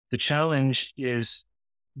The challenge is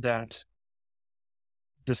that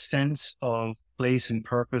the sense of place and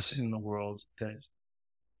purpose in the world that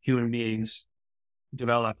human beings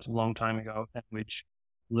developed a long time ago and which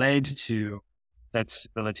led to that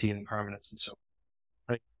stability and permanence and so on.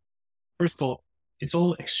 Right? First of all, it's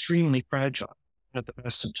all extremely fragile at the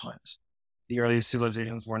best of times. The earliest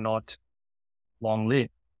civilizations were not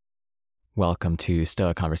long-lived. Welcome to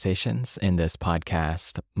Stoa Conversations. In this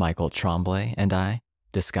podcast, Michael Tremblay and I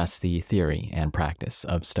discuss the theory and practice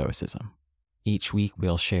of Stoicism. Each week,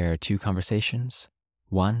 we'll share 2 conversations,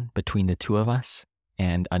 one between the 2 of us,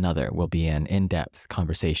 and another will be an in-depth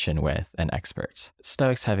conversation with an expert.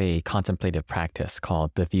 Stoics have a contemplative practice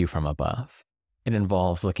called the view from above. It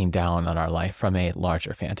involves looking down on our life from a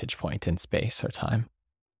larger vantage point in space or time.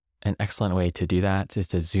 An excellent way to do that is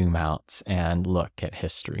to zoom out and look at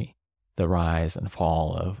history, the rise and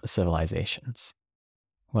fall of civilizations.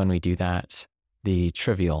 When we do that, the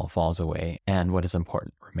trivial falls away and what is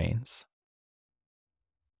important remains.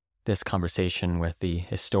 This conversation with the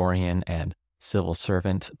historian and civil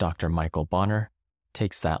servant Dr. Michael Bonner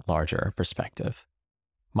takes that larger perspective.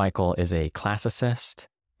 Michael is a classicist,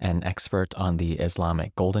 an expert on the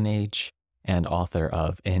Islamic Golden Age, and author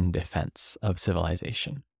of In Defense of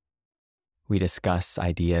Civilization. We discuss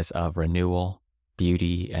ideas of renewal,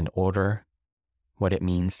 beauty, and order, what it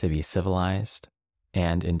means to be civilized,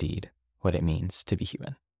 and indeed, what it means to be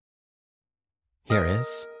human. Here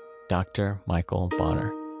is Dr. Michael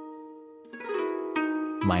Bonner.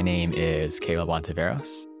 My name is Caleb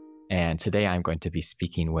Ontiveros, and today I'm going to be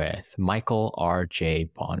speaking with Michael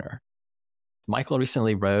R.J. Bonner. Michael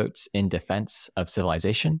recently wrote In Defense of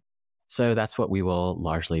Civilization, so that's what we will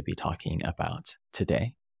largely be talking about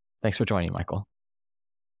today. Thanks for joining, Michael.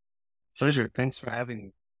 Pleasure. Thanks for having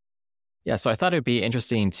me. Yeah, so I thought it would be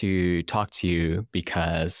interesting to talk to you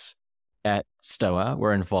because at Stoa,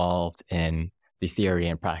 we're involved in the theory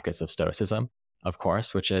and practice of Stoicism, of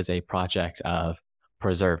course, which is a project of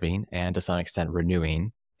preserving and to some extent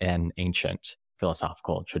renewing an ancient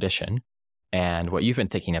philosophical tradition. And what you've been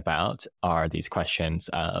thinking about are these questions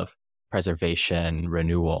of preservation,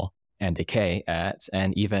 renewal, and decay at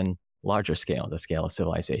an even larger scale, the scale of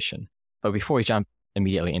civilization. But before we jump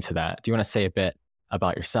immediately into that, do you want to say a bit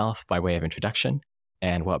about yourself by way of introduction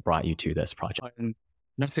and what brought you to this project? I'm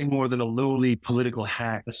nothing more than a lowly political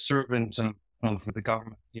hack, a servant of the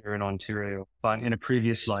government here in Ontario. But in a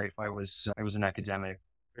previous life, I was an academic,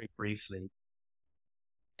 very briefly.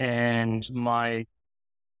 And my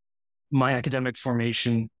academic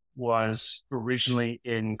formation was originally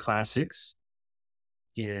in classics,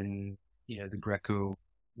 in the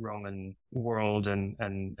Greco-Roman world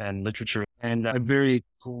and literature. And I very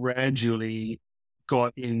gradually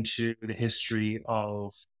got into the history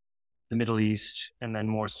of the Middle East and then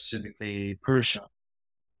more specifically Persia.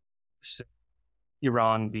 So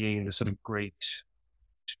Iran being the sort of great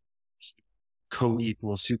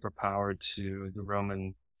co-equal superpower to the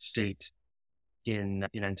Roman state in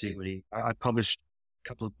antiquity. I published a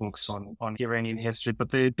couple of books on Iranian history, but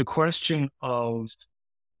the question of,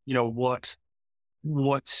 what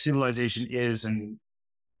civilization is and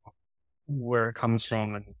where it comes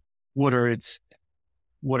from and what are its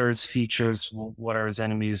features, what are its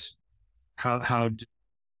enemies, how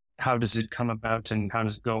does it come about and how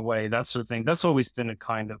does it go away, that sort of thing. That's always been a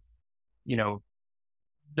kind of,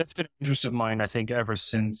 that's been an interest of mine, I think, ever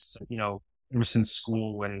since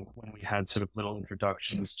school when we had sort of little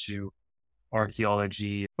introductions to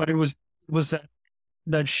archaeology. But it was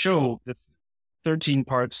that show, the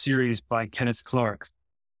 13-part series by Kenneth Clark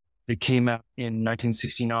that came out in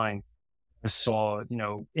 1969. I saw,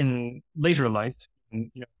 in later life,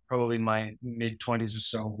 in, probably my mid-20s or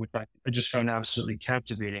so, which I just found absolutely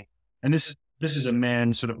captivating. And this is a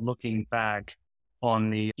man sort of looking back on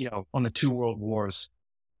the 2 world wars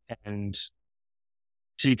and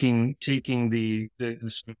taking the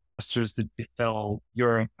sort of disasters that befell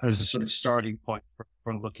Europe as a sort of starting point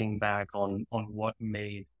for looking back on what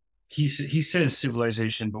made, he says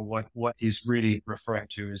civilization, but what he's really referring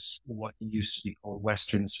to is what used to be called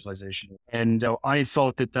Western civilization. And I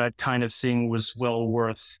thought that kind of thing was well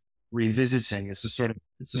worth revisiting. It's a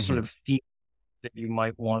sort of theme that you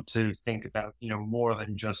might want to think about, more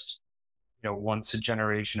than just, once a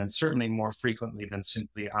generation, and certainly more frequently than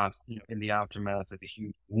simply in the aftermath of a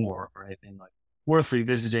huge war or anything like that. Worth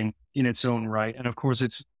revisiting in its own right. And of course,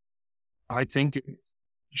 I think it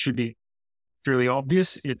should be fairly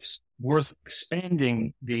obvious. It's worth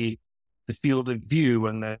expanding the field of view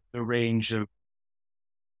and the range of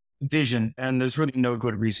vision. And there's really no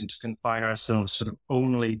good reason to confine ourselves sort of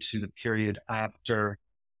only to the period after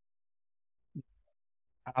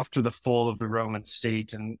after the fall of the Roman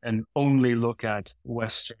state and only look at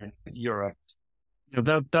Western Europe.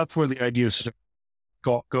 That's where the idea sort of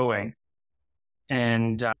got going.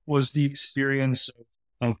 And was the experience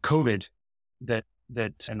of COVID that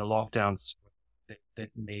and the lockdowns that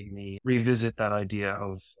made me revisit that idea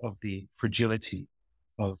of the fragility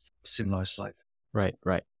of civilized life. Right.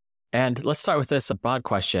 And let's start with this, a broad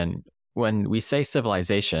question. When we say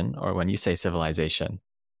civilization, or when you say civilization,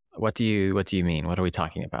 what do you mean? What are we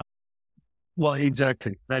talking about? Well,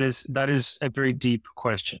 exactly. That is a very deep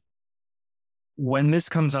question. When this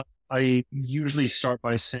comes up, I usually start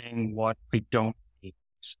by saying what I don't mean.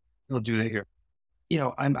 So I'll do that here.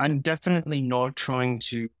 I'm definitely not trying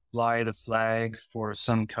to fly the flag for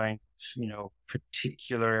some kind of,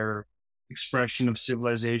 particular expression of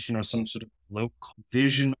civilization or some sort of local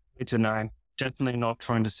vision of it. And I'm definitely not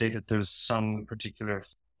trying to say that there's some particular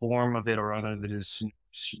form of it or other that is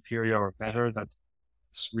superior or better.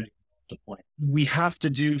 That's really the point. We have to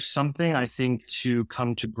do something, I think, to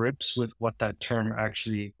come to grips with what that term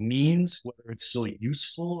actually means, whether it's still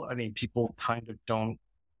useful. I mean, people kind of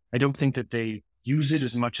I don't think that they use it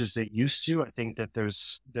as much as they used to. I think that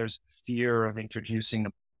there's fear of introducing a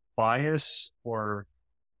bias or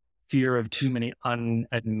fear of too many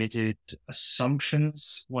unadmitted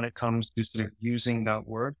assumptions when it comes to sort of using that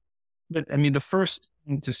word. But I mean, the first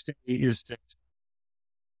thing to say is that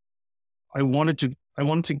I wanted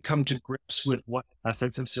to come to grips with what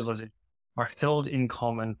aspects of civilization are held in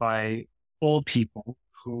common by all people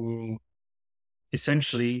who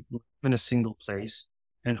essentially live in a single place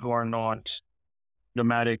and who are not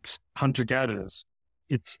nomadic hunter-gatherers.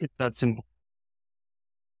 It's that simple.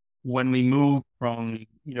 When we move from,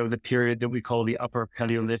 the period that we call the Upper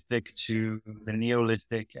Paleolithic to the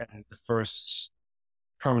Neolithic and the first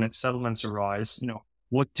permanent settlements arise,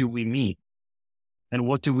 what do we mean? And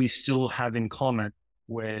what do we still have in common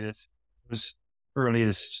with those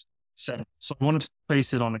earliest settlements? So I wanted to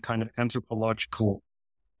place it on a kind of anthropological,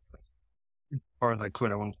 as far as I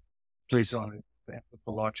could, I wanted to place it on an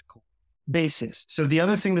anthropological basis. So the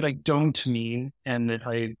other thing that I don't mean and that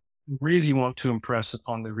I really want to impress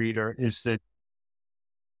upon the reader is that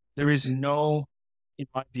there is no, in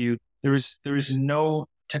my view, there is no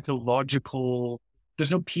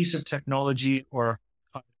there's no piece of technology or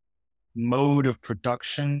mode of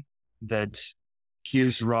production that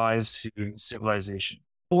gives rise to civilization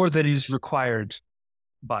or that is required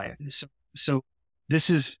by it. So this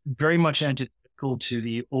is very much antithetical to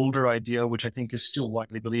the older idea, which I think is still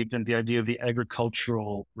widely believed in, the idea of the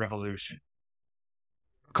agricultural revolution.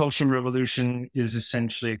 Agricultural revolution is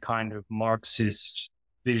essentially a kind of Marxist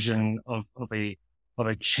vision of a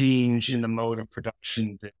change in the mode of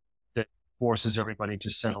production that forces everybody to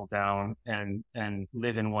settle down and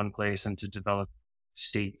live in one place and to develop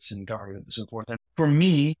states and government and so forth. And for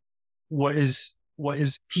me, what is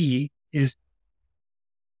key is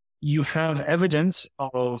you have evidence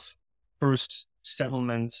of first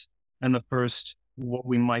settlements and the first what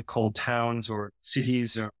we might call towns or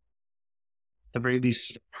cities, or at the very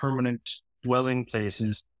least permanent dwelling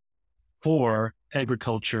places for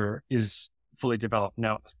agriculture is fully developed.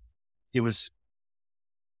 Now, it was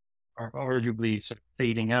arguably sort of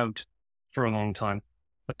fading out for a long time.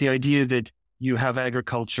 But the idea that you have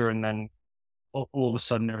agriculture and then all of a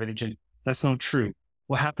sudden everything changes, that's not true.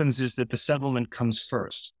 What happens is that the settlement comes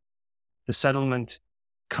first. The settlements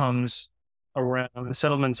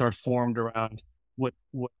are formed around what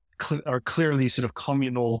are clearly sort of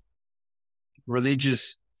communal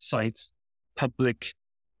religious sites, public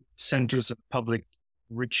centers of public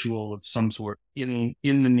ritual of some sort in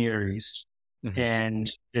the Near East. Mm-hmm. And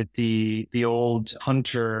that the old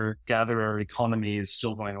hunter-gatherer economy is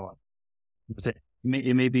still going on.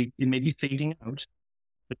 It may be fading out,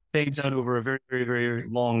 but it fades out over a very, very, very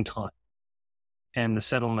long time. And the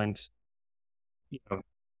settlement,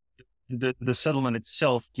 the settlement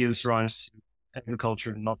itself gives rise to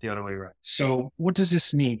agriculture, not the other way around. So what does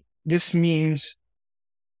this mean? This means,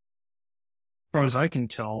 as far as I can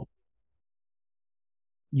tell,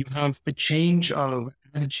 you have a change of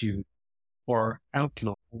attitude or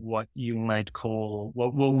outlook, what we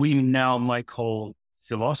now might call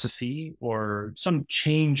philosophy, or some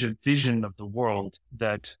change of vision of the world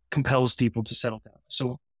that compels people to settle down.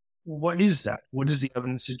 So what is that? What does the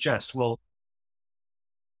evidence suggest? Well,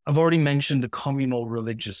 I've already mentioned the communal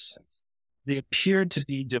religious sense. They appear to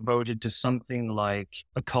be devoted to something like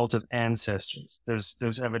a cult of ancestors.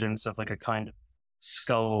 There's evidence of like a kind of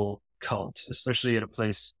skull cult, especially at a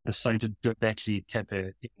place, the site of Göbekli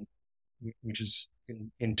Tepe, which is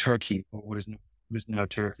in Turkey, or what is now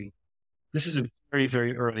Turkey. This is a very,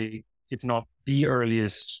 very early, if not the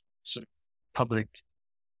earliest sort of public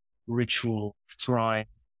ritual shrine.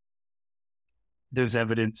 There's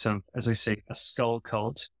evidence of, as I say, a skull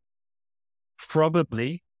cult.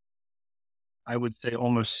 Probably, I would say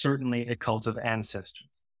almost certainly a cult of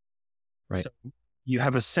ancestors. Right. So you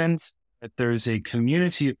have a sense that there's a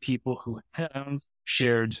community of people who have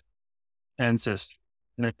shared ancestry,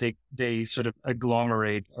 and that they sort of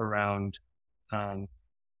agglomerate around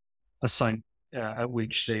a site at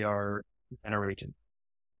which they are venerated.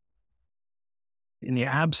 In the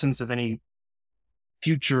absence of any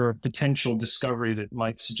future potential discovery that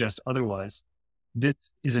might suggest otherwise, this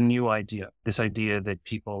is a new idea. This idea that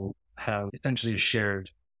people have essentially a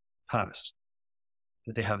shared past,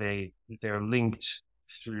 that they're linked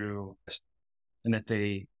through, and that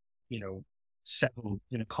they, settle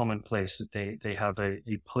in a common place, that they have a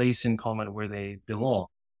place in common where they belong,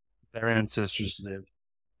 their ancestors live,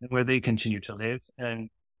 and where they continue to live, and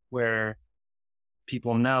where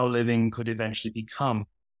people now living could eventually become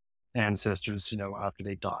ancestors, after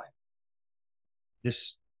they die.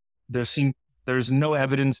 There's no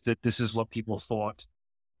evidence that this is what people thought,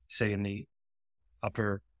 say, in the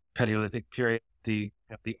upper Paleolithic period. The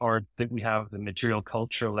art that we have, the material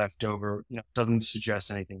culture left over, doesn't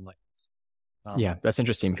suggest anything like this. Yeah, that's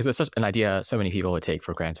interesting, because it's such an idea so many people would take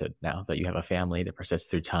for granted now, that you have a family that persists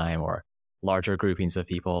through time, or larger groupings of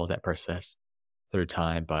people that persist through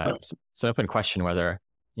time. But it's an open question whether,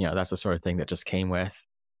 that's the sort of thing that just came with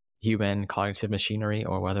human cognitive machinery,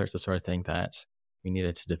 or whether it's the sort of thing that we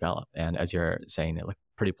needed to develop. And as you're saying, it looked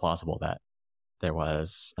pretty plausible that there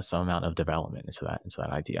was some amount of development into that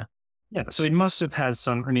idea. Yeah, so it must have had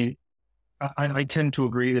some. I tend to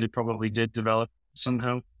agree that it probably did develop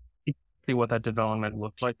somehow. Exactly what that development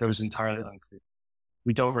looked like, that was entirely unclear.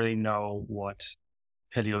 We don't really know what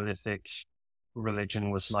Paleolithic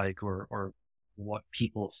religion was like, or what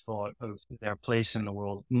people thought of their place in the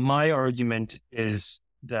world. My argument is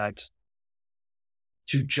that,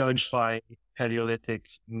 to judge by Paleolithic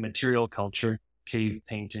material culture, cave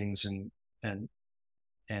paintings and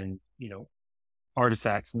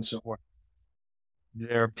artifacts and so forth,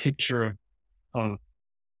 their picture of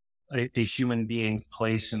a human being's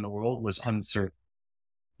place in the world was uncertain.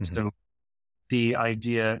 Mm-hmm. So the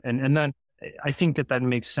idea, and that, I think that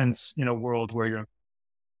makes sense in a world where you're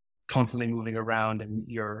constantly moving around and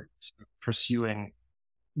you're pursuing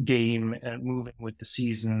game and moving with the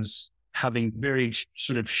seasons, having very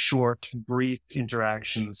sort of short, brief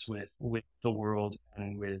interactions with the world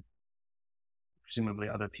and with presumably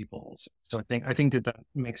other people also. So I think that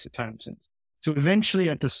makes a ton of sense. So eventually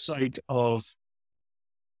at the site of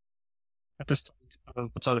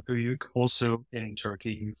Çatalhöyük, also in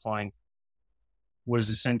Turkey, you find what is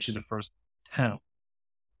essentially the first town.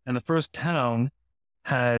 And the first town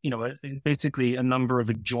had, basically a number of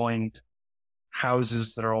adjoined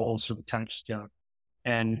houses that are all sort of attached together.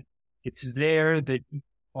 And it's there that you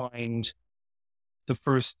find the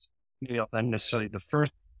first, not necessarily the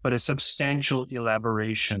first, but a substantial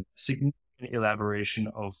elaboration, significant elaboration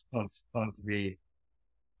of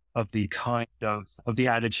the kind of the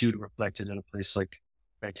attitude reflected in a place like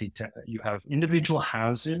Bekli. You have individual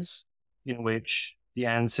houses in which the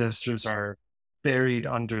ancestors are buried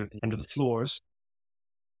under the floors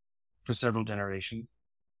for several generations.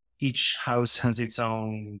 Each house has its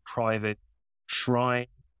own private shrine.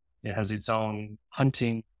 It has its own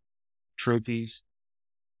hunting trophies,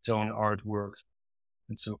 its own artwork,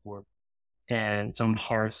 and so forth, and its own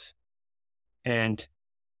hearth. And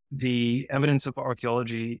the evidence of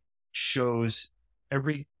archaeology shows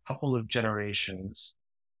every couple of generations,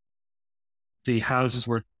 the houses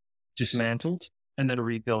were dismantled and then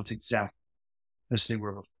rebuilt exactly as they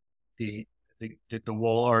were. The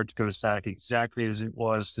wall art goes back exactly as it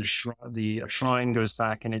was. The shrine goes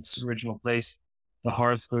back in its original place. The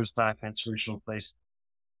hearth goes back in its original place.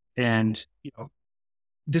 And,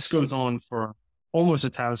 this goes on for almost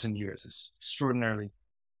 1,000 years. It's extraordinarily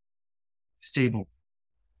stable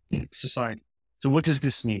society. So what does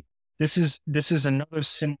this mean? This is another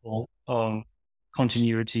symbol of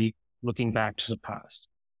continuity looking back to the past.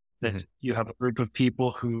 That you have a group of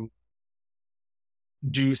people who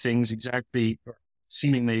do things exactly, or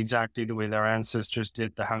seemingly exactly the way their ancestors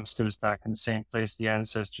did. The house goes back in the same place. The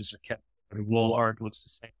ancestors are kept. The wall art looks the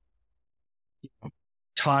same.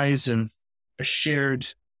 Ties and a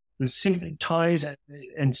shared, ties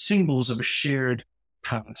and symbols of a shared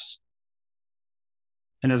past.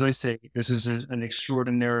 And as I say, this is an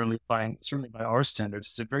extraordinarily, certainly by our standards,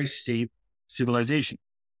 it's a very stable civilization,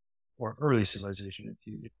 or early civilization,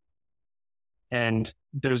 and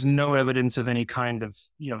there's no evidence of any kind of,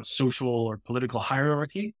 social or political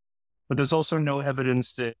hierarchy, but there's also no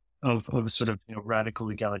evidence that of sort of, radical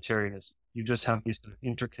egalitarianism. You just have these sort of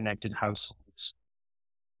interconnected households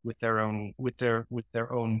with their own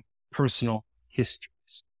personal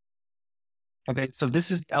histories. Okay, so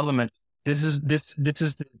this is the element. This is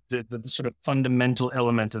the sort of fundamental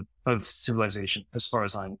element of civilization, as far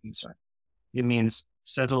as I'm concerned. It means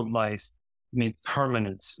settled life. It means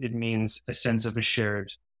permanence. It means a sense of a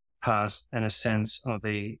shared past and a sense of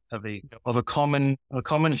a common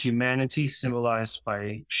humanity symbolized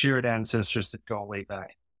by shared ancestors that go way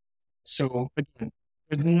back. So again,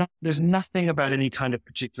 there's nothing about any kind of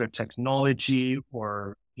particular technology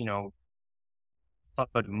or, not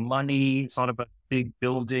about money. It's not about big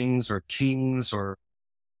buildings or kings or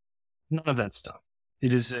none of that stuff.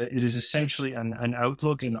 It is essentially an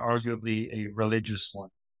outlook and arguably a religious one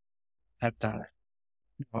at that.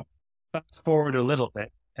 Fast forward a little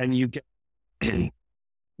bit and you get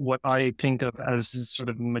what I think of as this sort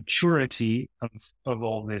of maturity of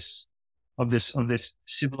all this, of this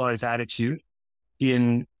civilized attitude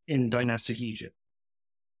in dynastic Egypt,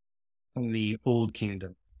 in the Old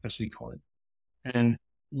Kingdom, as we call it. And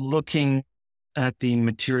looking at the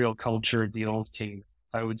material culture of the Old Kingdom,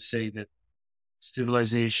 I would say that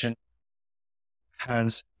civilization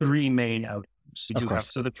has three main outcomes.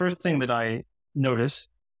 So the first thing that I notice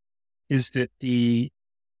is that the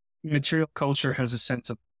material culture has a sense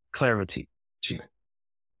of clarity to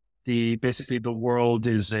it. Basically the world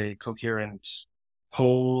is a coherent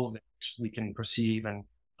whole that we can perceive and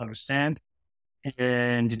understand,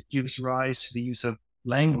 and it gives rise to the use of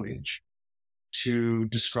language to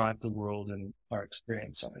describe the world and our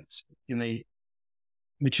experience of it. In the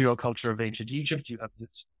material culture of ancient Egypt, you have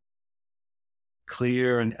this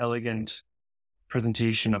clear and elegant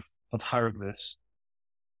presentation of hieroglyphs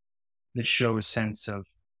that show a sense of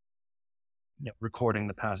recording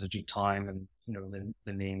the passage of time and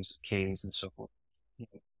the names of kings and so forth.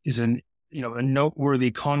 Is a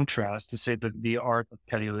noteworthy contrast to say that the art of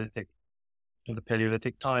the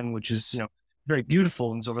Paleolithic time, which is very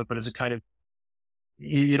beautiful and so forth, but as a kind of,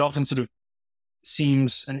 it often sort of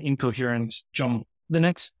seems an incoherent jumble. The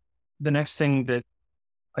next thing that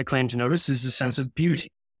I claim to notice is the sense of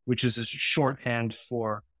beauty, which is a shorthand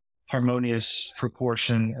for harmonious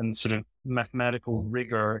proportion and sort of mathematical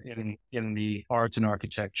rigor in the art and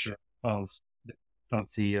architecture of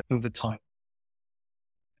the time.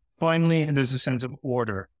 Finally, there's a sense of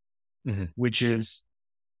order, which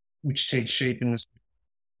takes shape in this.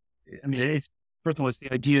 I mean, it's first of all, it's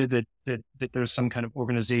the idea that there's some kind of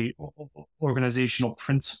organizational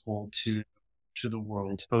principle to the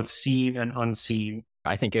world, both seen and unseen.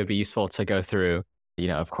 I think it would be useful to go through,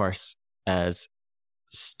 of course, as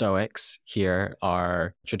Stoics here,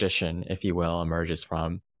 our tradition, if you will, emerges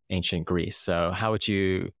from ancient Greece. So how would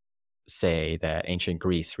you say that ancient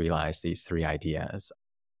Greece realized these three ideas?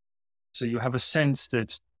 So you have a sense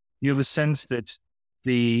that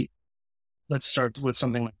let's start with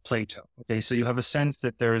something like Plato. Okay, so you have a sense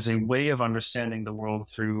that there is a way of understanding the world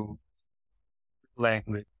through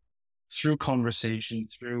language, through conversation,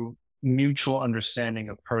 through mutual understanding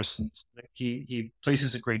of persons. He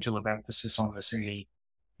places a great deal of emphasis on this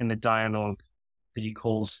in the dialogue that he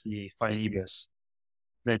calls the Phaedrus,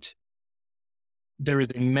 that there is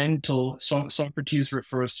a mental, Socrates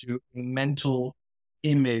refers to a mental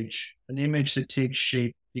image, an image that takes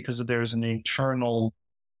shape because there's an internal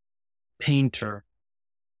painter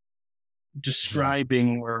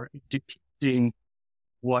describing or depicting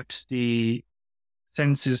what the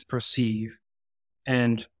senses perceive,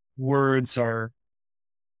 and words are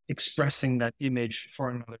expressing that image for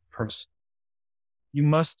another person. You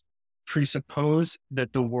must presuppose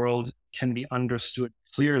that the world can be understood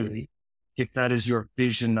clearly if that is your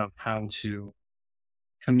vision of how to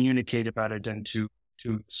communicate about it and to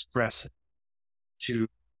express it to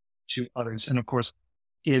others. And of course,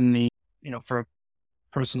 in the, for a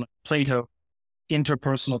person like Plato,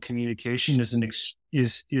 interpersonal communication is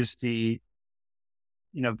the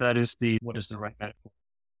what is the right metaphor?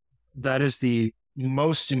 That is the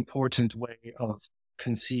most important way of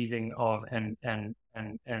conceiving of and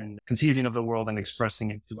conceiving of the world and expressing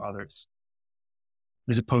it to others,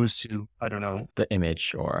 as opposed to, I don't know, the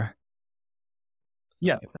image or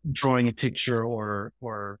drawing a picture or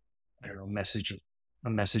I don't know, a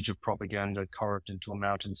message of propaganda carved into a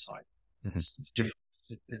mountainside. Mm-hmm. It's different.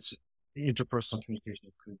 It's interpersonal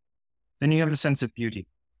communication. Then you have the sense of beauty.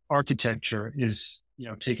 Architecture is,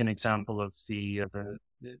 take an example of the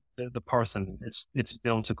Parthenon. It's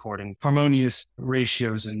built according to harmonious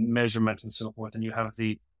ratios and measurement and so forth. And you have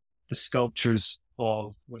the sculptures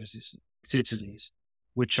of, Titides,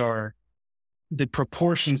 which are, the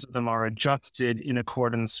proportions of them are adjusted in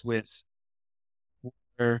accordance with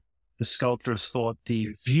where the sculptors thought the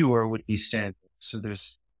viewer would be standing. So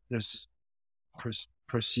there's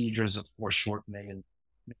procedures of foreshortening and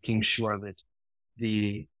making sure that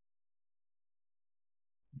the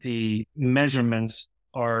measurements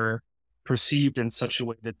are perceived in such a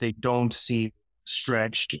way that they don't seem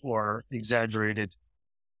stretched or exaggerated,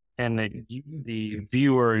 and the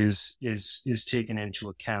viewer is taken into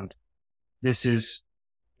account. This is,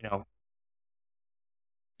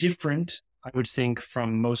 different, I would think,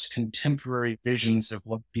 from most contemporary visions of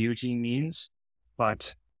what beauty means,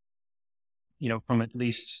 but from at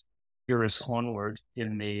least Eurus onward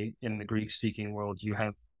in the Greek-speaking world, you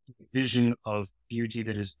have a vision of beauty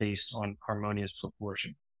that is based on harmonious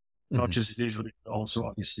proportion, not just visually, but also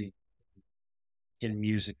obviously in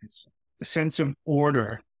music. The sense of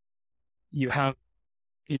order. You have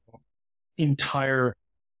entire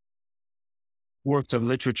works of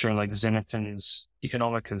literature like Xenophon's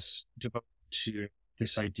Economicus devoted to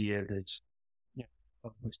this idea that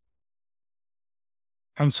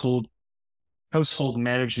household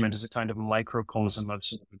management is a kind of microcosm of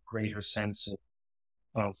sort of a greater sense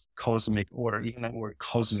of cosmic order. Even that word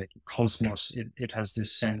cosmic, cosmos, it has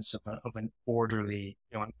this sense of an orderly,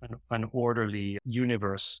 an orderly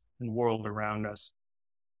universe and world around us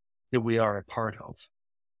that we are a part of.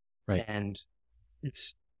 Right. And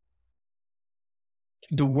it's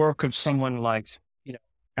the work of someone like,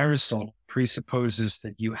 Aristotle presupposes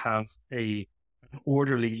that you have an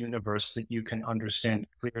orderly universe that you can understand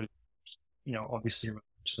clearly, obviously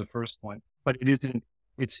to the first point, but it isn't,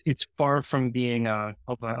 it's far from being of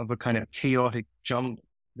a kind of chaotic jumble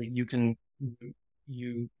that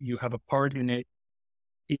you have a part in it.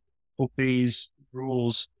 It obeys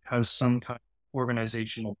rules, has some kind of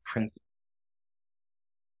organizational principle.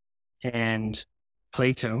 And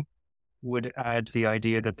Plato would add the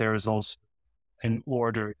idea that there is also an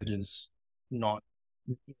order that is not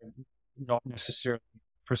necessarily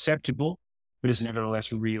perceptible, but is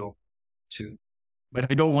nevertheless real too.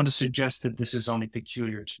 But I don't want to suggest that this is only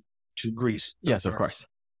peculiar to Greece. Yes, of course.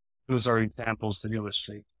 Those are examples that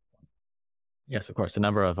illustrate. Yes, of course. A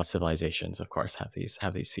number of civilizations, of course, have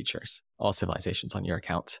these features. All civilizations on your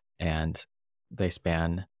account, and they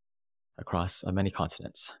span across many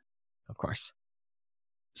continents, of course.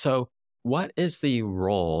 So what is the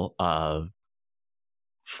role of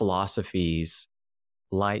philosophies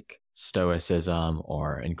like Stoicism,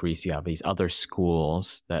 or in Greece you have these other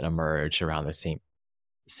schools that emerge around the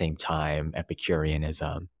same time,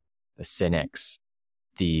 Epicureanism, the Cynics,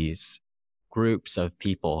 these groups of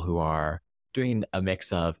people who are doing a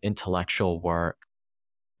mix of intellectual work,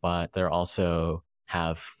 but they're also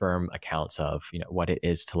have firm accounts of what it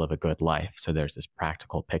is to live a good life. So there's this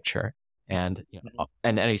practical picture. And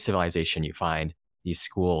in any civilization, you find these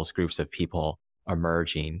schools, groups of people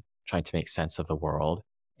emerging, trying to make sense of the world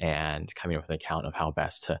and coming up with an account of how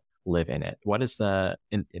best to live in it. What is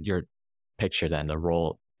in your picture then, the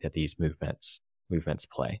role that these movements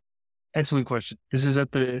play? Excellent question. This is I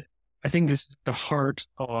think this is the heart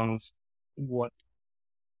of what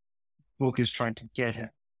the book is trying to get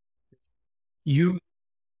at.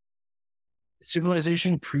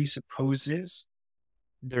 Civilization presupposes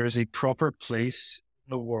there is a proper place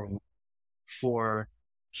in the world for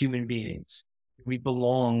human beings. We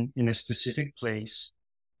belong in a specific place,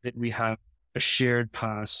 that we have a shared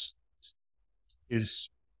past, is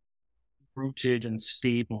rooted and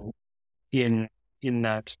stable in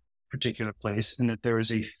that particular place, and that there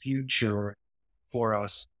is a future for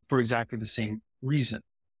us for exactly the same reason.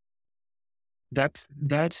 That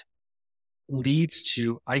leads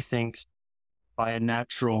to, I think, by a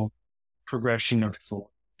natural progression of thought,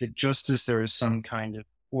 that just as there is some kind of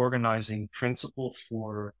organizing principle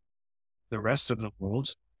for the rest of the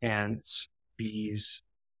world, and bees,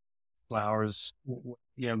 flowers,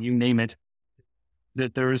 you name it,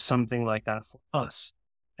 that there is something like that for us.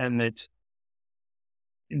 And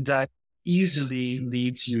that easily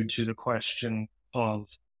leads you to the question of,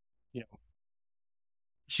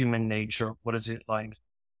 human nature. What is it like?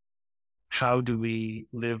 How do we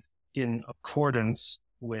live in accordance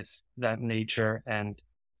with that nature, and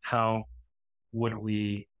how would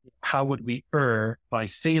we err by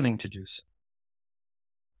failing to do so?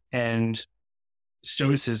 And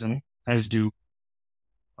Stoicism, as do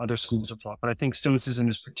other schools of thought, but I think Stoicism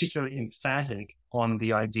is particularly emphatic on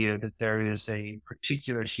the idea that there is a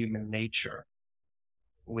particular human nature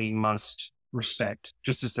we must respect,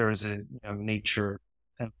 just as there is a nature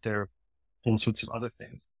out there, all sorts of other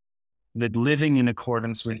things. That living in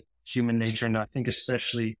accordance with human nature, and I think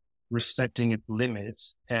especially respecting its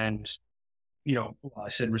limits, and I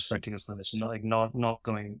said respecting its limits, not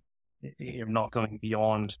going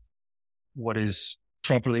beyond what is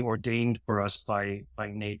properly ordained for us by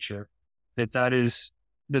nature, that is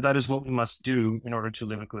what we must do in order to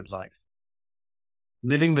live a good life.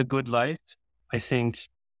 Living the good life, I think,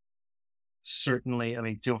 certainly, I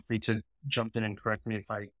mean, feel free to jump in and correct me if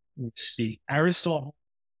I speak. Aristotle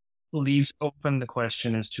leaves open the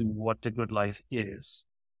question as to what the good life is,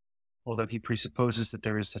 although he presupposes that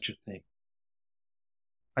there is such a thing.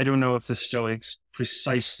 I don't know if the Stoics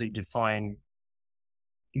precisely define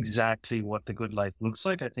exactly what the good life looks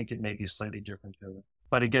like. I think it may be slightly different here.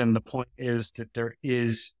 But again, the point is that there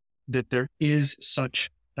is such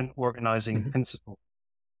an organizing principle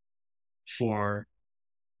for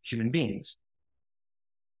human beings,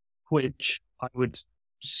 which I would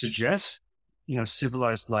suggest,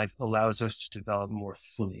 civilized life allows us to develop more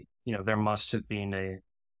fully. There must have been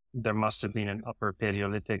an upper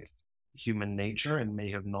Paleolithic human nature and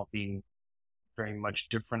may have not been very much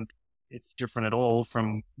different. It's different at all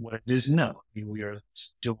from what it is now. I mean, we are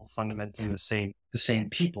still fundamentally the same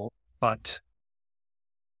people, but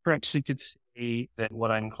perhaps we could say that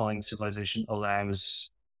what I'm calling civilization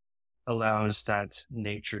allows that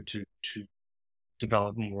nature to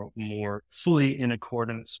develop more fully in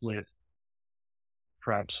accordance with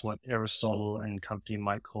perhaps what Aristotle and company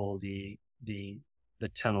might call the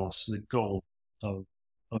telos, the goal of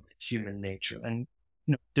human nature. And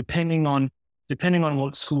depending on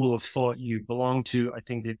what school of thought you belong to, I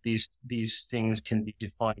think that these things can be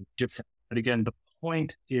defined differently. But again, the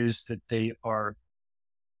point is that they are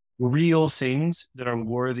real things that are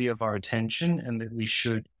worthy of our attention and that we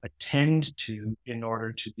should attend to in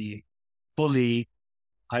order to be fully,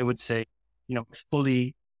 I would say,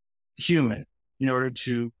 fully human, in order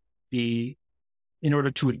to achieve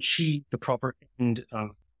the proper end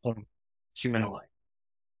of human life.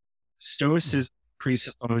 Stoicism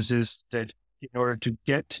presupposes that in order to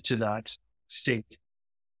get to that state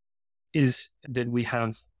is that we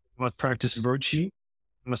must practice virtue,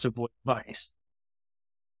 we must avoid vice.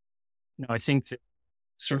 Now, I think that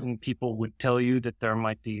certain people would tell you that there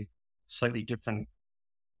might be slightly different,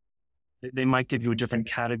 they might give you a different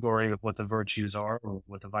category of what the virtues are or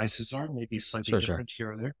what the vices are, maybe slightly different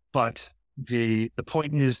here or there. But the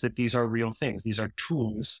point is that these are real things. These are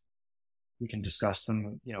tools. We can discuss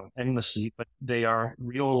them, endlessly, but they are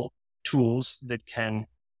real tools that can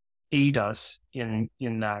aid us in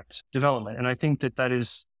that development. And I think that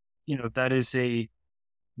is a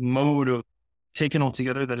mode of, taken all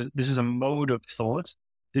together, this is a mode of thought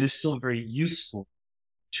that is still very useful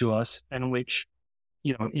to us, and which,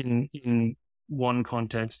 in one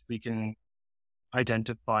context, we can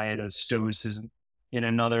identify it as Stoicism. In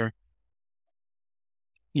another,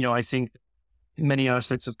 I think many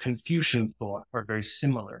aspects of Confucian thought are very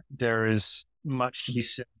similar. There is much to be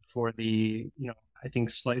said for the, I think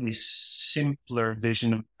slightly simpler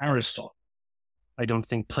vision of Aristotle. I don't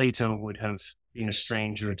think Plato would have been a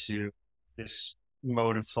stranger to this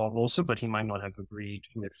mode of thought also, but he might not have agreed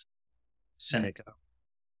with Seneca.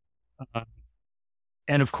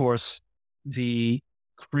 And of course, the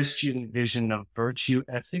Christian vision of virtue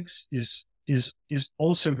ethics is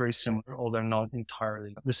also very similar, although not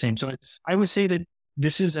entirely the same. So I would say that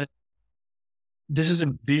this is a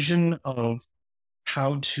vision of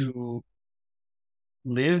how to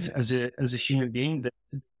live as a human being that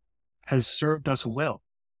has served us well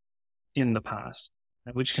in the past,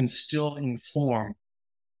 and which can still inform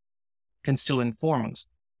us.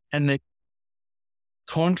 And that,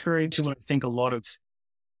 contrary to what I think a lot of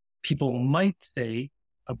people might say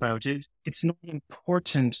about it, it's not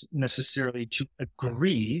important necessarily to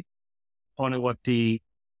agree on what the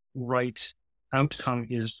right outcome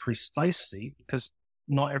is precisely, because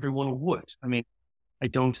not everyone would. I mean, I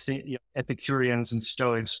don't think Epicureans and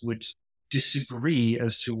Stoics would disagree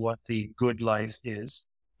as to what the good life is,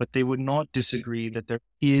 but they would not disagree that there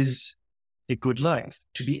is a good life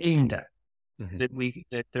to be aimed at,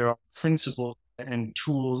 that there are principles and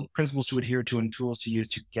principles to adhere to and tools to use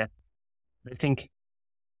to get. I think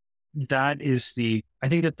that is the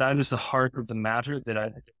heart of the matter that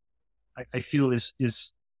I feel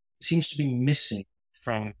seems to be missing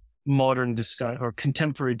from modern or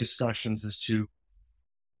contemporary discussions as to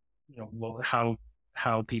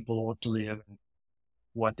how people ought to live and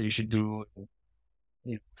what they should do,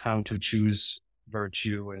 and how to choose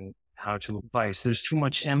virtue and how to vice. There's too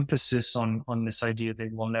much emphasis on this idea that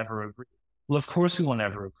we'll never agree. Well, of course we will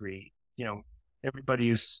never agree. Everybody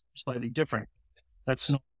is slightly different. That's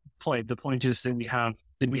not the point. The point is that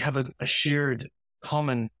we have a shared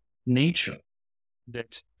common nature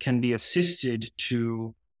that can be assisted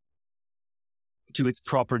to its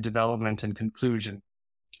proper development and conclusion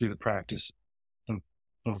through the practice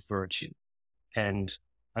of virtue. And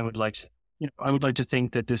I would like I would like to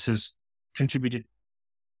think that this has contributed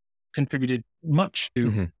much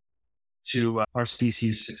to our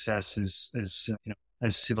species' success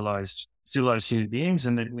as civilized human beings,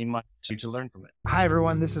 and that we might need to learn from it. Hi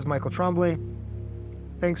everyone, this is Michael Trombley.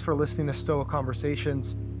 Thanks for listening to Stoa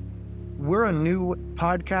Conversations. We're a new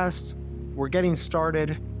podcast. We're getting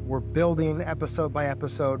started. We're building episode by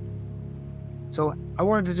episode. So I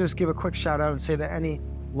wanted to just give a quick shout out and say that any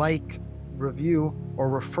review, or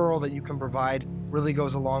referral that you can provide really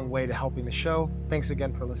goes a long way to helping the show. Thanks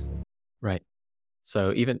again for listening. Right.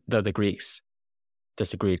 So even though the Greeks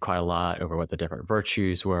disagreed quite a lot over what the different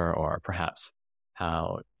virtues were, or perhaps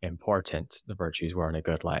how important the virtues were in a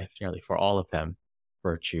good life, nearly for all of them,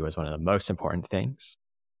 virtue was one of the most important things.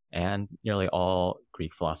 And nearly all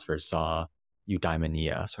Greek philosophers saw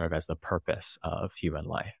eudaimonia sort of as the purpose of human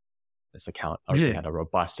life. This account had a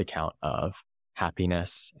robust account of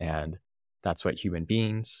happiness, and that's what human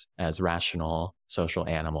beings as rational social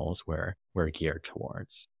animals were geared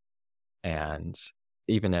towards. And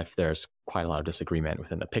even if there's quite a lot of disagreement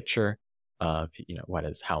within the picture of,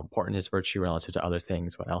 how important is virtue relative to other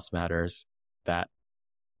things, what else matters, that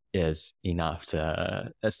is enough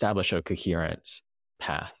to establish a coherent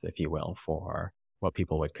path, if you will, for what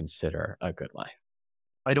people would consider a good life.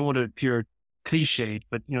 I don't want to appear cliched,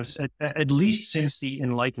 but at least since the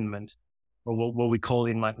Enlightenment, or what we call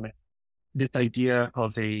the Enlightenment, this idea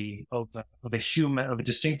of a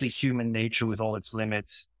distinctly human nature with all its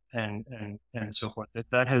limits and so forth,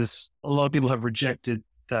 that has, a lot of people have rejected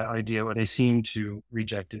that idea, or they seem to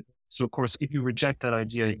reject it. So of course, if you reject that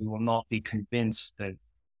idea, you will not be convinced that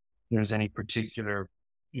there's any particular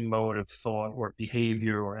mode of thought or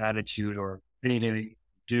behavior or attitude or anything that you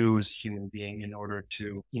do as a human being in order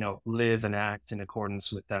to, live and act in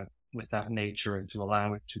accordance with that nature, and to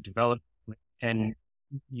allow it to develop. And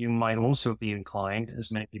you might also be inclined,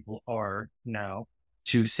 as many people are now,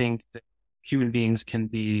 to think that human beings can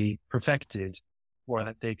be perfected, or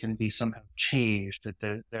that they can be somehow changed,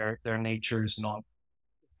 that their nature is not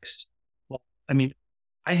fixed. Well, I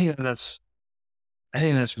think that's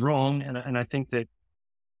wrong, and I think that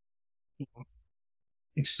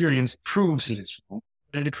experience proves that it's wrong.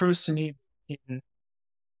 But it occurs to me that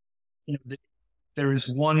there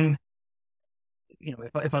is one,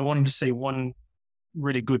 if I wanted to say one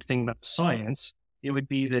really good thing about science, it would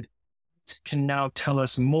be that it can now tell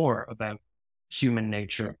us more about human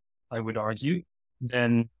nature, I would argue,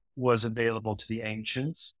 than was available to the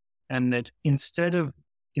ancients. And that instead of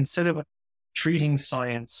treating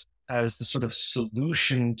science as the sort of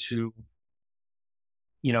solution to,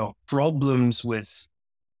 problems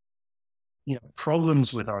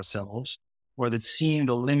with ourselves, or that seeing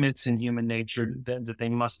the limits in human nature, that they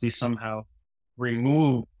must be somehow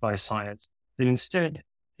removed by science, that instead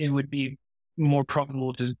it would be more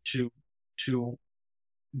probable to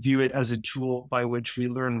view it as a tool by which we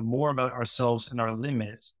learn more about ourselves and our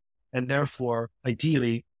limits, and therefore,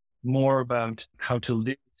 ideally, more about how to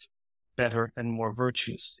live better and more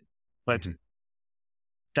virtuously. But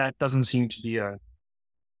that doesn't seem to be a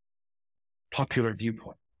popular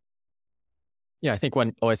viewpoint. Yeah, I think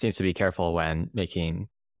one always needs to be careful when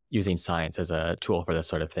using science as a tool for this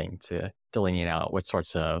sort of thing, to delineate out what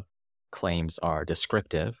sorts of claims are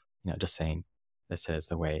descriptive, just saying this is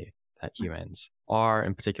the way that humans are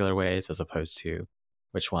in particular ways, as opposed to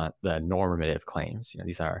the normative claims.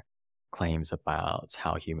 These are claims about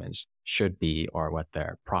how humans should be, or what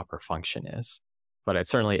their proper function is. But it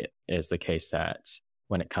certainly is the case that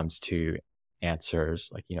when it comes to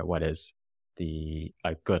answers, like, what is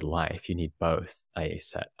a good life, you need both a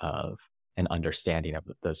set of an understanding of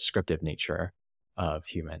the descriptive nature of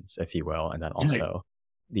humans, if you will, and then also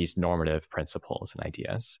these normative principles and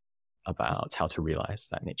ideas about how to realize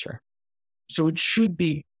that nature. So it should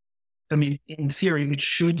be, in theory, it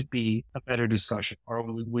should be a better discussion, or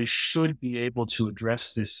we should be able to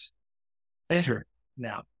address this better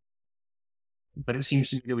now. But it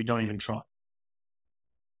seems to me that we don't even try.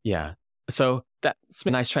 Yeah. So that's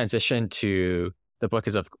a nice transition to the book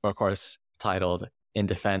is, of course, titled In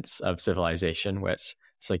Defense of Civilization, which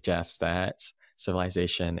suggests that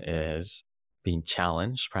civilization is being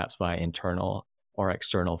challenged, perhaps by internal or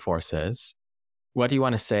external forces. What do you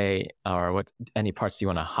want to say, or any parts do you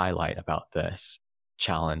want to highlight about this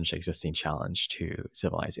existing challenge to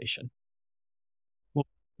civilization? Well,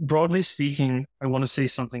 broadly speaking, I want to say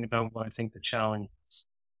something about what I think the challenge is.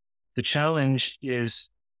 The challenge is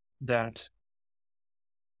that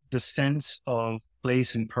the sense of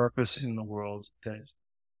place and purpose in the world that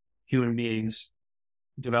human beings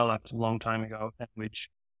developed a long time ago, and which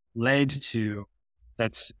led to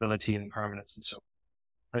that stability and permanence and so on.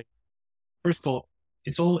 First of all,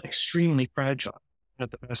 it's all extremely fragile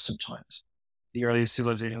at the best of times. The earliest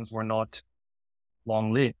civilizations were not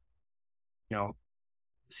long lived.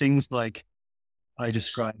 Things like I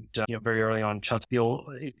described, very early on,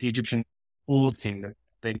 the Egyptian Old Kingdom.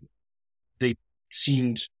 They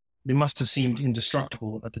must have seemed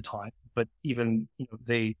indestructible at the time, but even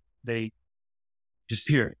they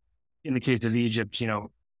disappeared. In the case of Egypt,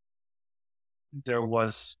 there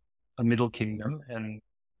was a Middle Kingdom, and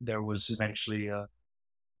there was eventually a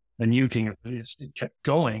new kingdom. It kept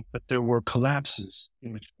going, but there were collapses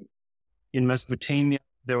in between. In Mesopotamia,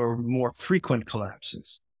 there were more frequent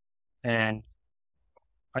collapses, and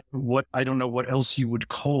I don't know what else you would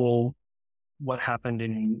call what happened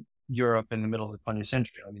in Europe in the middle of the 20th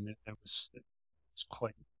century. I mean, it was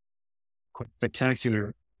quite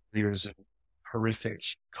spectacular. There's horrific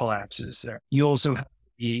collapses there. You also have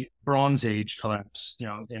the Bronze Age collapse, in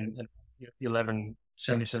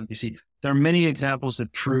 1177 BC. There are many examples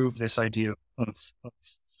that prove this idea of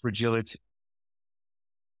fragility.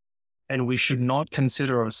 And we should not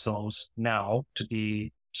consider ourselves now to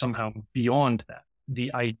be somehow beyond that.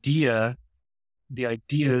 The ideas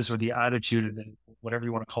or the attitude, whatever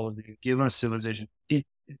you want to call it, that you give us civilization, it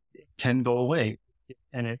can go away.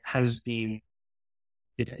 And it has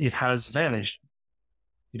vanished.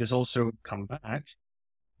 It has also come back,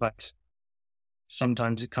 but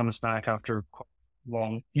sometimes it comes back after quite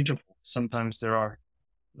long intervals. Sometimes there are,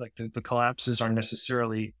 like the collapses are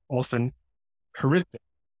necessarily often horrific.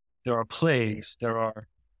 There are plagues, there are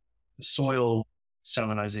soil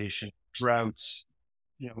salinization, droughts,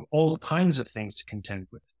 all kinds of things to contend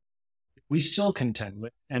with. We still contend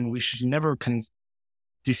with, and we should never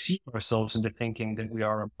deceive ourselves into thinking that we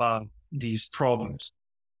are above these problems.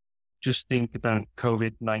 Just think about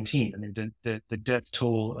COVID-19. I mean, the death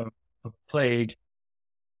toll of plague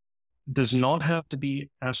does not have to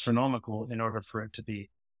be astronomical in order for it to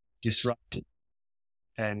be disrupted,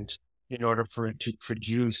 and in order for it to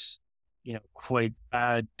produce, quite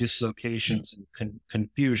bad dislocations and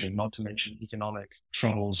confusion, not to mention economic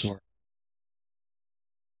troubles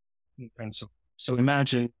So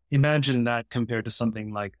imagine that compared to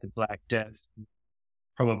something like the Black Death,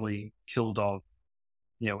 probably killed off,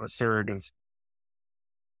 a third of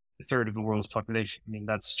the world's population. I mean,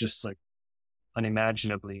 that's just like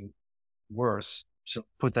unimaginably worse. So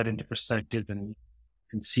put that into perspective, and you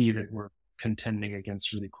can see that we're contending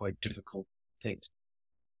against really quite difficult things.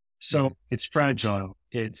 So it's fragile.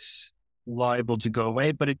 It's liable to go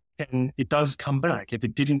away, but it does come back. If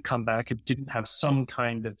it didn't come back, if it didn't have some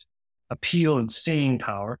kind of appeal and staying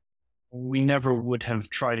power, we never would have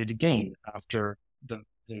tried it again after the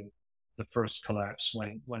first collapse,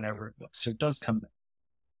 whenever it was. So it does come back.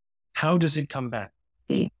 How does it come back?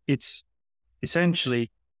 It's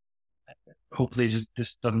essentially, hopefully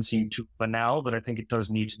this doesn't seem too banal, but I think it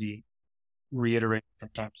does need to be reiterated from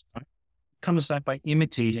time to time. It comes back by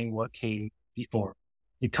imitating what came before.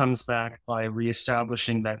 It comes back by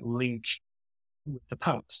reestablishing that link with the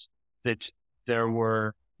past, that there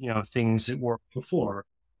were, things that worked before.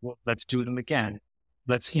 Well, let's do them again.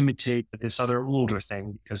 Let's imitate this other older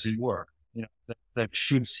thing because it worked. That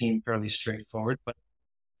should seem fairly straightforward, but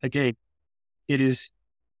again, it is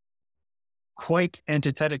quite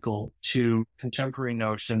antithetical to contemporary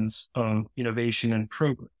notions of innovation and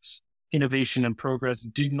progress. Innovation and progress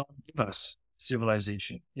did not give us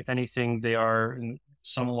civilization. If anything, they are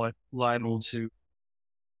somewhat liable to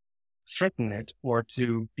threaten it or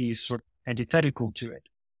to be sort of antithetical to it.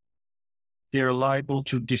 They're liable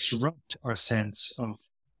to disrupt our sense of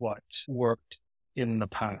what worked in the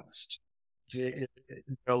past. They're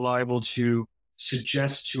liable to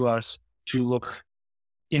suggest to us to look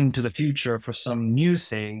into the future for some new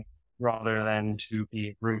thing rather than to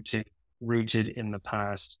be rooted in the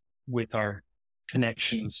past with our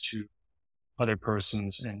connections to other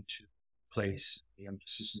persons and to place the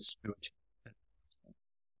emphasis and stability.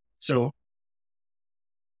 So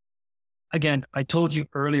again, I told you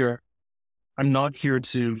earlier, I'm not here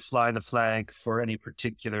to fly the flag for any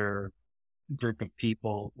particular group of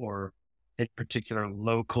people or a particular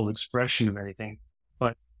local expression of anything,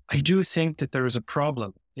 but I do think that there is a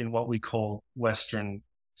problem in what we call Western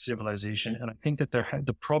civilization. And I think that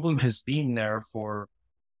the problem has been there for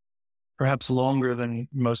perhaps longer than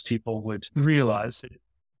most people would realize.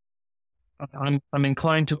 I'm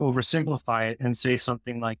inclined to oversimplify it and say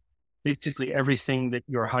something like, basically everything that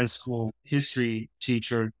your high school history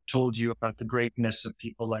teacher told you about the greatness of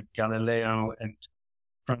people like Galileo and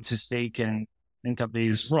Francis Bacon and Cabet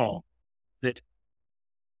is wrong. That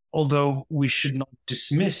although we should not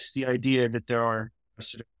dismiss the idea that there are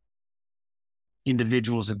sort of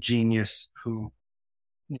individuals of genius who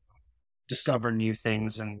discover new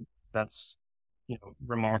things, and that's,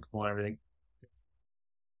 remarkable and everything.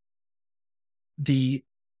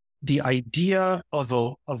 The idea of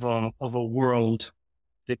a world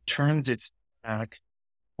that turns its back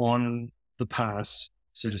on the past,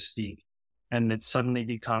 so to speak, and it suddenly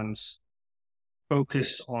becomes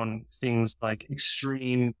focused on things like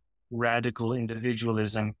extreme radical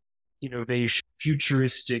individualism, innovation,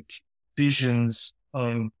 futuristic visions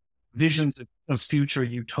of future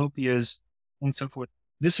utopias, and so forth.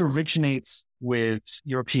 This originates with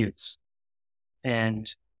Europeans,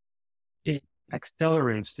 and it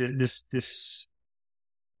accelerates this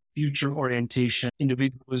future orientation,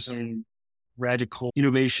 individualism, radical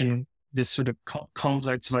innovation. This sort of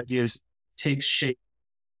complex of ideas takes shape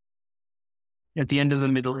at the end of the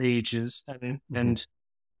Middle Ages, and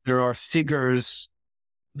there are figures,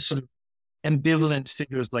 sort of ambivalent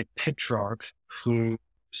figures like Petrarch, who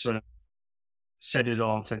sort of set it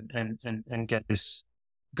off and get this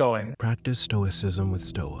going. Practice Stoicism with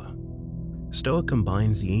Stoa. Stoa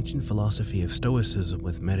combines the ancient philosophy of Stoicism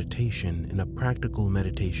with meditation in a practical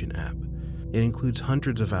meditation app. It includes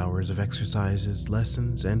hundreds of hours of exercises,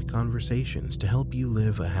 lessons, and conversations to help you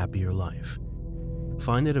live a happier life.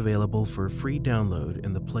 Find it available for free download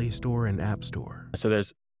in the Play Store and App Store. So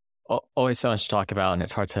there's always so much to talk about, and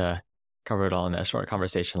it's hard to cover it all in a short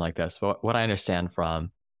conversation like this. But what I understand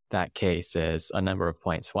from that case is a number of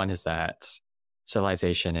points. One is that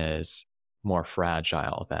civilization is more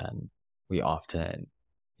fragile than we often,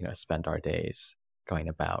 spend our days going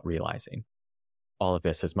about realizing. All of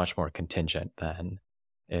this is much more contingent than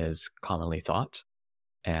is commonly thought.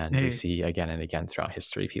 And we see again and again throughout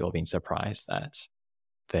history, people being surprised that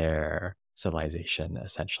their civilization,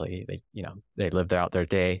 essentially, they lived out their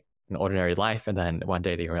day, an ordinary life. And then one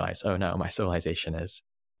day they realize, oh no, my civilization is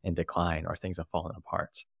in decline, or things have fallen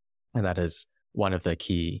apart. And that is one of the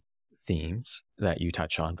key themes that you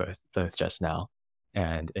touch on both just now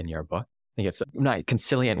and in your book. I think it's not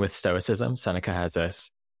conciliant with Stoicism. Seneca has this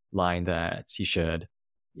line that you should,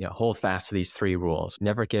 hold fast to these 3 rules.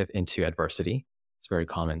 Never give into adversity. It's a very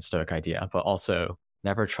common Stoic idea, but also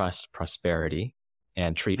never trust prosperity,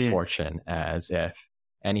 and treat fortune as if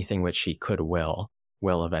anything which he could will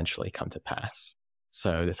eventually come to pass.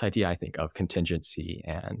 So this idea, I think, of contingency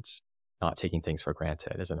and not taking things for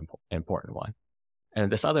granted is an important one. And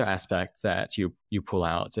this other aspect that you pull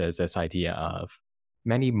out is this idea of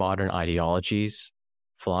many modern ideologies,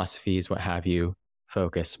 philosophies, what have you,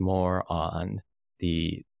 focus more on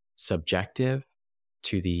the subjective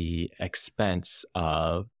to the expense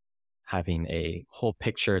of having a whole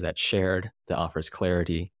picture that's shared, that offers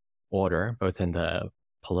clarity, order, both in the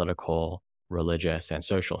political, religious, and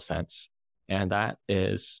social sense. And that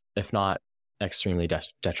is, if not extremely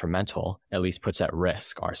detrimental, at least puts at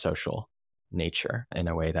risk our social nature in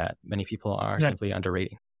a way that many people are simply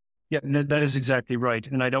underrating. Yeah, that is exactly right.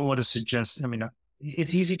 And I don't want to suggest,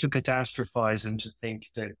 it's easy to catastrophize and to think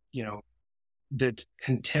that, that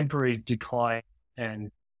contemporary decline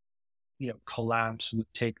and, collapse would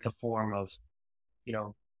take the form of,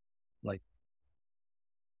 like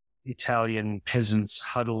Italian peasants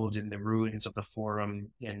huddled in the ruins of the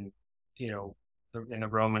Forum in a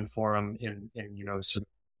Roman Forum in sort of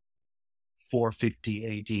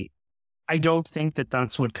 450 AD. I don't think that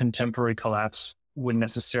that's what contemporary collapse would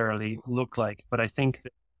necessarily look like, but I think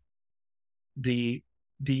that the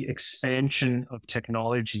expansion of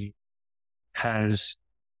technology has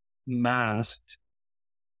masked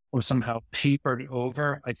or somehow papered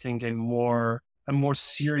over, I think, a more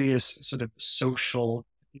serious sort of social,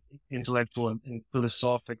 intellectual, and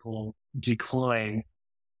philosophical decline,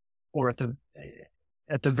 or at the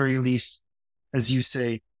very least, as you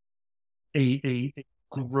say, a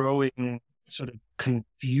growing sort of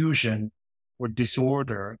confusion or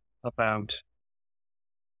disorder about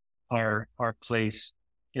our place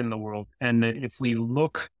in the world. And that if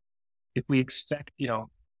we expect,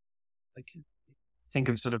 think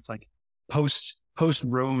of sort of like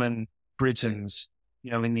post-Roman Britons,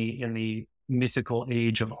 in the mythical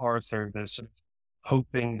age of Arthur, the sort of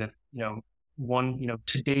hoping that,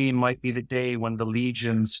 today might be the day when the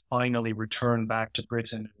legions finally return back to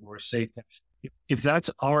Britain and we're safe. If that's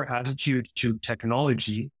our attitude to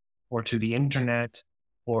technology or to the internet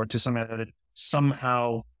or to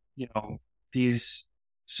somehow these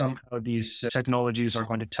technologies are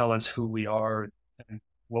going to tell us who we are and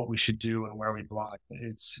what we should do and where we belong,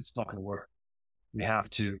 it's not going to work. We have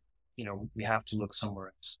to look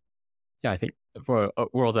somewhere else. Yeah, I think for a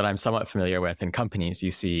world that I'm somewhat familiar with in companies,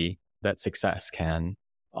 you see that success can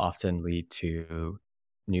often lead to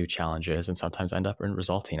new challenges and sometimes end up in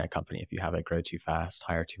resulting a company if you have it grow too fast,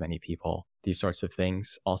 hire too many people. These sorts of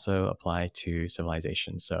things also apply to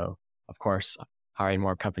civilization. So, of course, hiring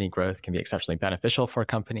more company growth can be exceptionally beneficial for a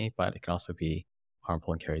company, but it can also be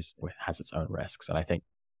harmful and has its own risks. And I think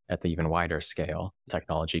at the even wider scale,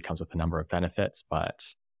 technology comes with a number of benefits,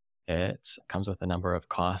 but it comes with a number of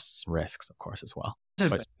costs and risks, of course, as well.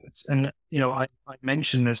 And, I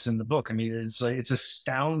mentioned this in the book. I mean, it's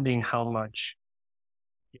astounding how much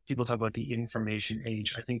people talk about the information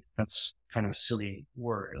age. I think that's kind of a silly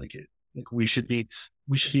word. Like we should be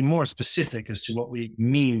more specific as to what we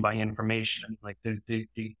mean by information. Like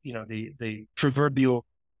the proverbial,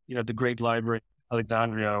 the great library,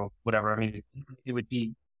 Alexandria, whatever. I mean, it would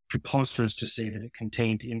be preposterous to say that it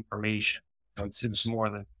contained information. It's more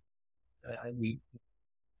than I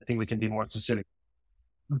think we can be more specific.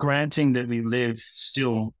 Granting that we live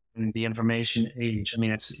still in the information age, I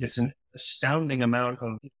mean, it's an astounding amount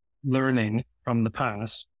of learning from the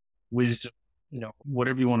past, wisdom,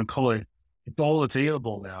 whatever you want to call it. It's all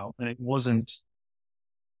available now, and it wasn't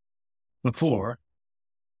before.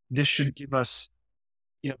 This should give us,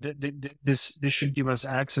 this should give us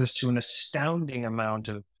access to an astounding amount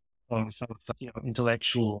of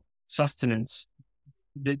intellectual sustenance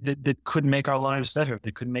that could make our lives better,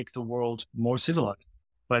 that could make the world more civilized.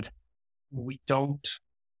 But we don't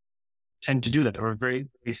tend to do that, or very,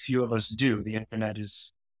 very few of us do. The internet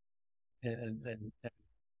is, and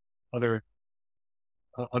other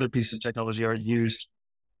pieces of technology are used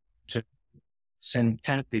to send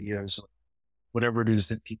cat videos or whatever it is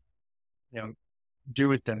that people, do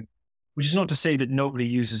with them. Which is not to say that nobody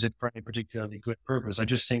uses it for any particularly good purpose. I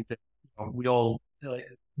just think that we all,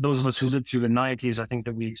 those of us who lived through the 90s, I think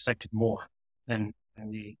that we expected more and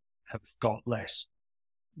we have got less.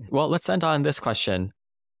 Well, let's end on this question.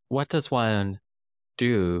 What does one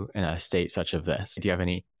do in a state such as this? Do you have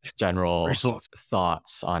any general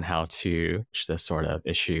thoughts on how to approach this sort of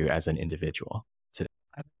issue as an individual today?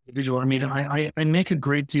 I mean, I make a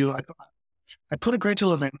great deal, I put a great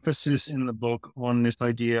deal of emphasis in the book on this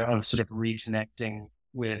idea of sort of reconnecting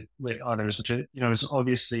with others, which is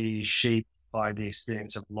obviously shaped by the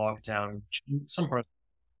experience of lockdown, which in some parts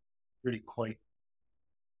really quite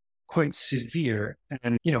severe.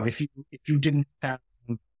 And if you didn't have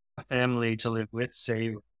a family to live with,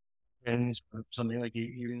 say friends or something, like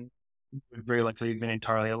you would very likely have been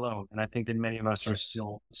entirely alone. And I think that many of us are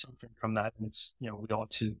still suffering from that. And it's we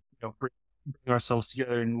ought to bring ourselves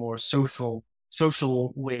together in more social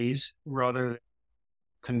ways rather than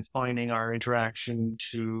confining our interaction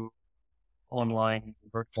to online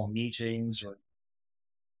virtual meetings or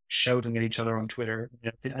shouting at each other on Twitter.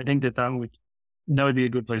 I think that would be a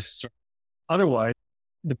good place to start. Otherwise,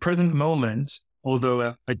 the present moment,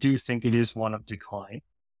 although I do think it is one of decline,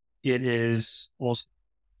 it is also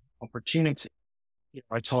opportunity.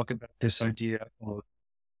 I talk about this idea of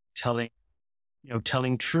telling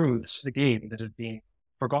truths again that have been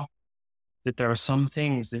forgotten, that there are some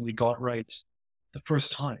things that we got right the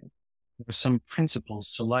first time. There are some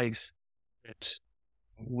principles to life that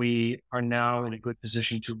we are now in a good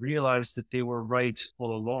position to realize that they were right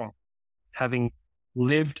all along. Having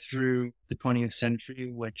lived through the 20th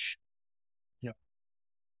century, which,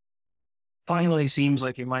 finally seems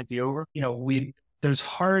like it might be over. There's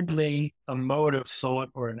hardly a mode of thought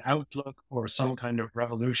or an outlook or some kind of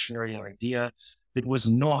revolutionary idea that was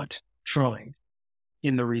not tried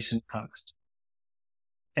in the recent past.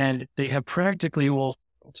 And they have practically all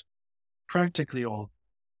failed.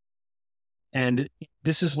 And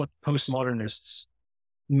this is what postmodernists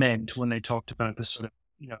meant when they talked about this sort of,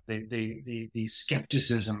 the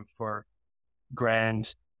skepticism for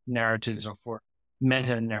grand narratives or for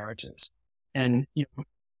meta narratives. And,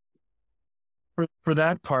 for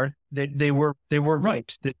that part, they were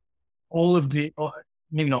right, that all of the,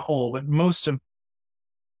 maybe not all, but most of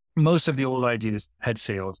the old ideas had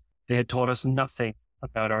failed. They had taught us nothing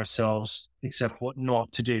about ourselves except what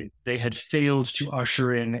not to do. They had failed to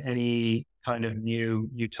usher in any kind of new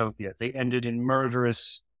utopia. They ended in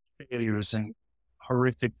murderous failures and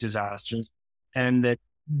horrific disasters, and that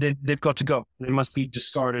they've got to go. They must be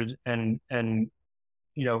discarded and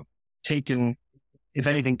taken, if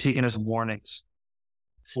anything, taken as warnings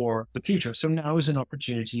for the future. So now is an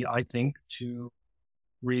opportunity, I think, to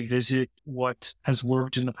revisit what has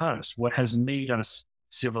worked in the past, what has made us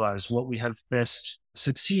civilized, what we have best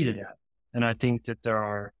succeeded at. And I think that there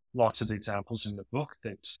are lots of examples in the book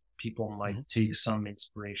that people might take some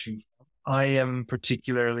inspiration from. I am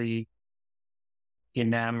particularly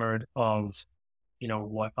enamored of,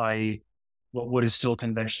 what is still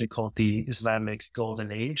conventionally called the Islamic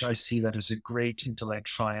Golden Age. I see that as a great intellect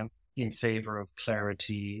triumph in favor of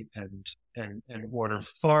clarity and order,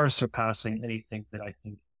 far surpassing anything that I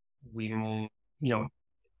think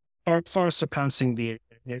far surpassing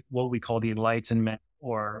what we call the Enlightenment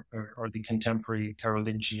or the contemporary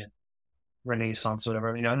Carolingian Renaissance, or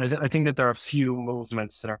whatever. I think that there are a few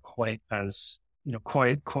movements that are quite as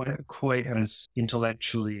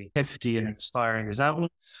intellectually hefty and inspiring as that one.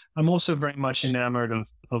 I'm also very much enamored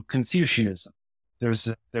of Confucianism.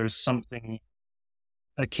 There's something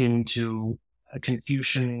akin to a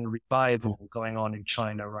Confucian revival going on in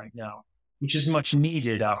China right now, which is much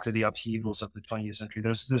needed after the upheavals of the 20th century.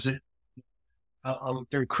 I'm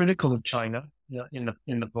very critical of China in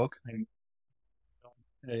the book. I'm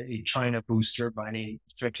a China booster by any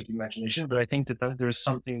stretch of the imagination, but I think that there's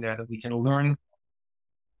something there that we can learn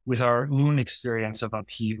with our own experience of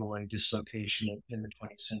upheaval and dislocation in the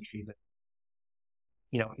 20th century. That,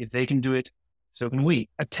 if they can do it, so can we.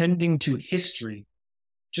 Attending to history,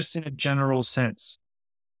 just in a general sense.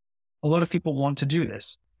 A lot of people want to do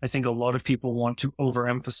this. I think a lot of people want to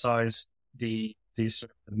overemphasize the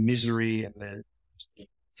sort of misery and the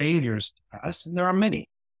failures of the past, and there are many.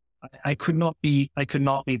 I could not be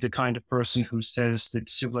the kind of person who says that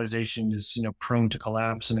civilization is, prone to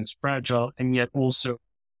collapse and it's fragile, and yet also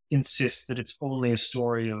insists that it's only a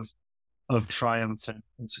story of triumph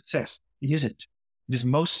and success. It isn't. It is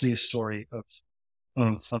mostly a story of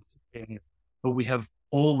failure. But we have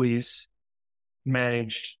always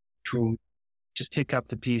managed to pick up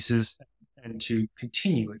the pieces and to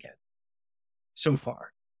continue again so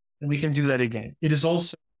far. And we can do that again. It is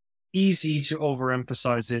also easy to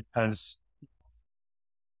overemphasize it as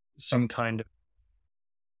some kind of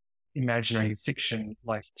imaginary fiction,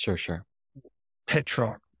 like Sure.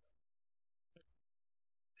 Petrarch.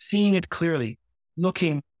 Seeing it clearly,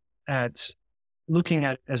 looking at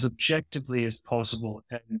it as objectively as possible,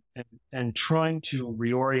 and trying to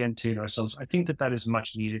reorientate ourselves. I think that is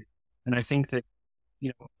much needed. And I think that,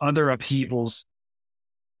 other upheavals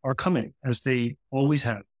are coming, as they always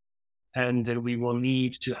have. And that we will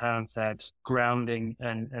need to have that grounding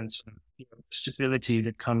and sort of stability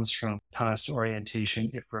that comes from past orientation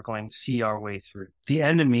if we're going to see our way through. The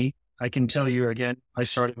enemy, I can tell you again, we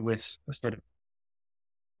started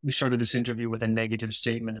this interview with a negative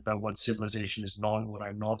statement about what civilization is not, what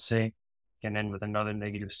I'm not saying, and then with another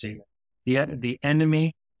negative statement. The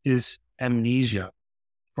enemy is amnesia,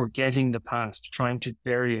 forgetting the past, trying to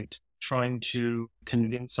bury it, trying to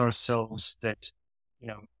convince ourselves that,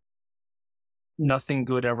 nothing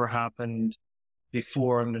good ever happened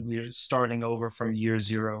before and that we're starting over from year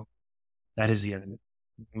zero. That is the enemy.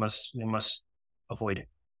 We must avoid it.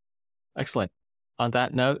 Excellent. On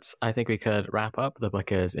that note, I think we could wrap up. The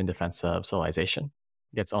book is In Defense of Civilization.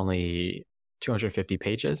 It's only 250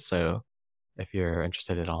 pages, so if you're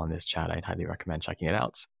interested at all in this chat, I'd highly recommend checking it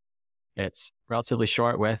out. It's relatively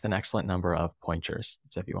short with an excellent number of pointers.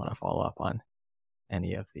 So if you want to follow up on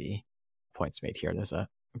any of the points made here, there's a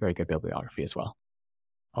very good bibliography as well.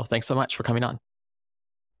 Well, thanks so much for coming on.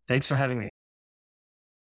 Thanks for having me.